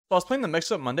So I was playing the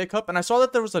mix-up Monday Cup, and I saw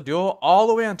that there was a duo all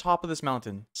the way on top of this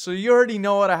mountain. So you already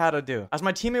know what I had to do. As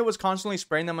my teammate was constantly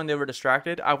spraying them when they were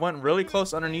distracted, I went really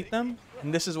close underneath them,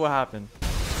 and this is what happened.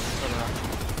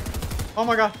 Oh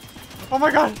my god. Oh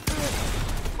my god.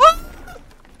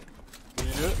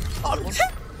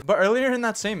 But earlier in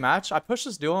that same match, I pushed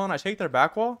this duo and I take their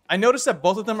back wall. I noticed that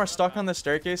both of them are stuck on the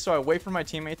staircase, so I wait for my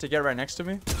teammate to get right next to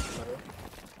me.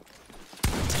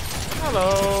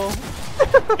 Hello.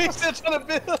 He's still trying to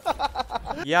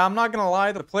build. Yeah, I'm not gonna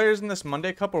lie, the players in this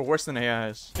Monday Cup are worse than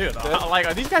AIs. Dude,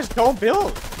 like, these guys don't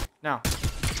build. Now,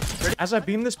 as I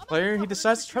beam this player, he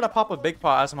decides to try to pop a big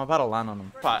pot as I'm about to land on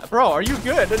him. Bro, are you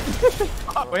good?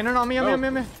 Wait, no,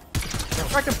 me.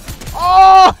 Strike him.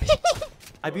 Oh!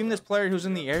 I beam this player who's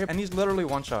in the area, and he's literally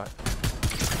one shot.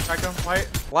 Strike him, fight.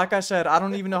 Like I said, I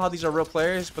don't even know how these are real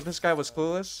players, but this guy was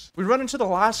clueless. We run into the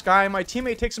last guy, and my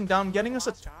teammate takes him down, getting us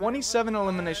a 27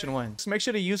 elimination win. So make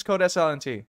sure to use code SLNT.